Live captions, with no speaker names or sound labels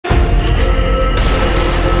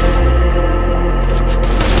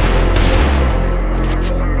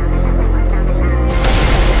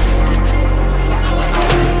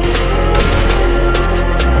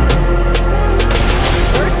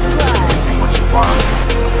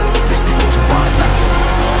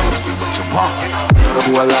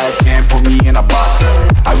to a life, can't put me in a box.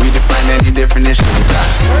 I redefine any definition of that.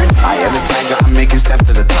 I am the tiger, I'm making steps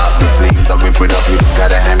to the top. The flames, I whip it up, you just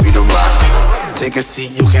gotta hand me the rock. Take a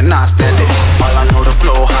seat, you cannot stand it. All I know, the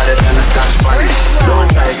flow harder than a Scotch bonnet. Don't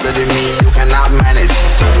try studying me, you cannot manage.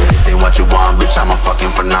 This ain't what you want, bitch, I'm a fucking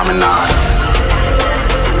phenomenon.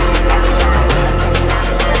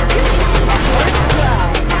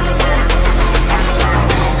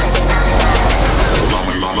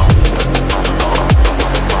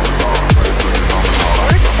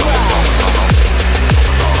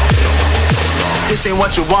 This ain't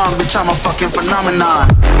what you want, bitch, I'm a fucking phenomenon.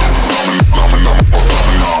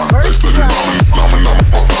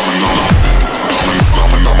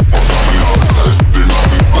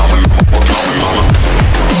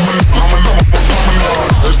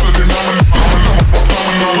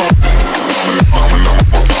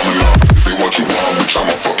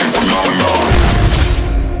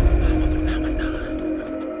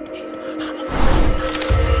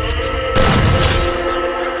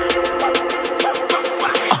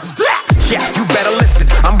 Yeah, you better listen.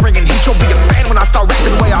 I'm bringing heat, you'll be a fan when I start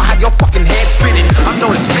rapping. Way I'll have your fucking head spinning. I'm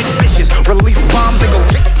known as spit vicious. Release bombs and go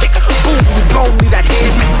tick tick. Boom, you blow me that head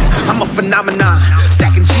missing. I'm a phenomenon,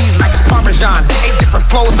 stacking cheese like it's Parmesan. 8 different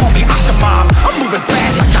flows, call me Octomom. I'm moving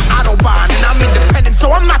fast like the Autobahn, and I'm independent,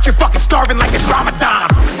 so I'm not your fucking starving like it's Ramadan.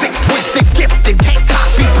 Sick, twisted, gifted, can't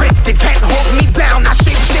copy, printed, can't hold me down. I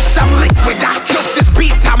shape shift, I'm liquid. I killed this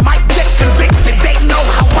beat, I might get convicted. They know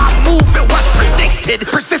how I move, it was predicted.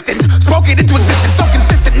 Persistent, spoken into existence, so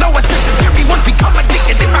consistent, no assistance. Everyone's become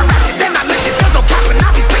addicted. If I rap it, then I live it. There's no cap when I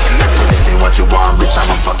be freaking listen. This ain't what you want, bitch, I'm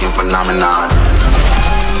a fucking phenomenon.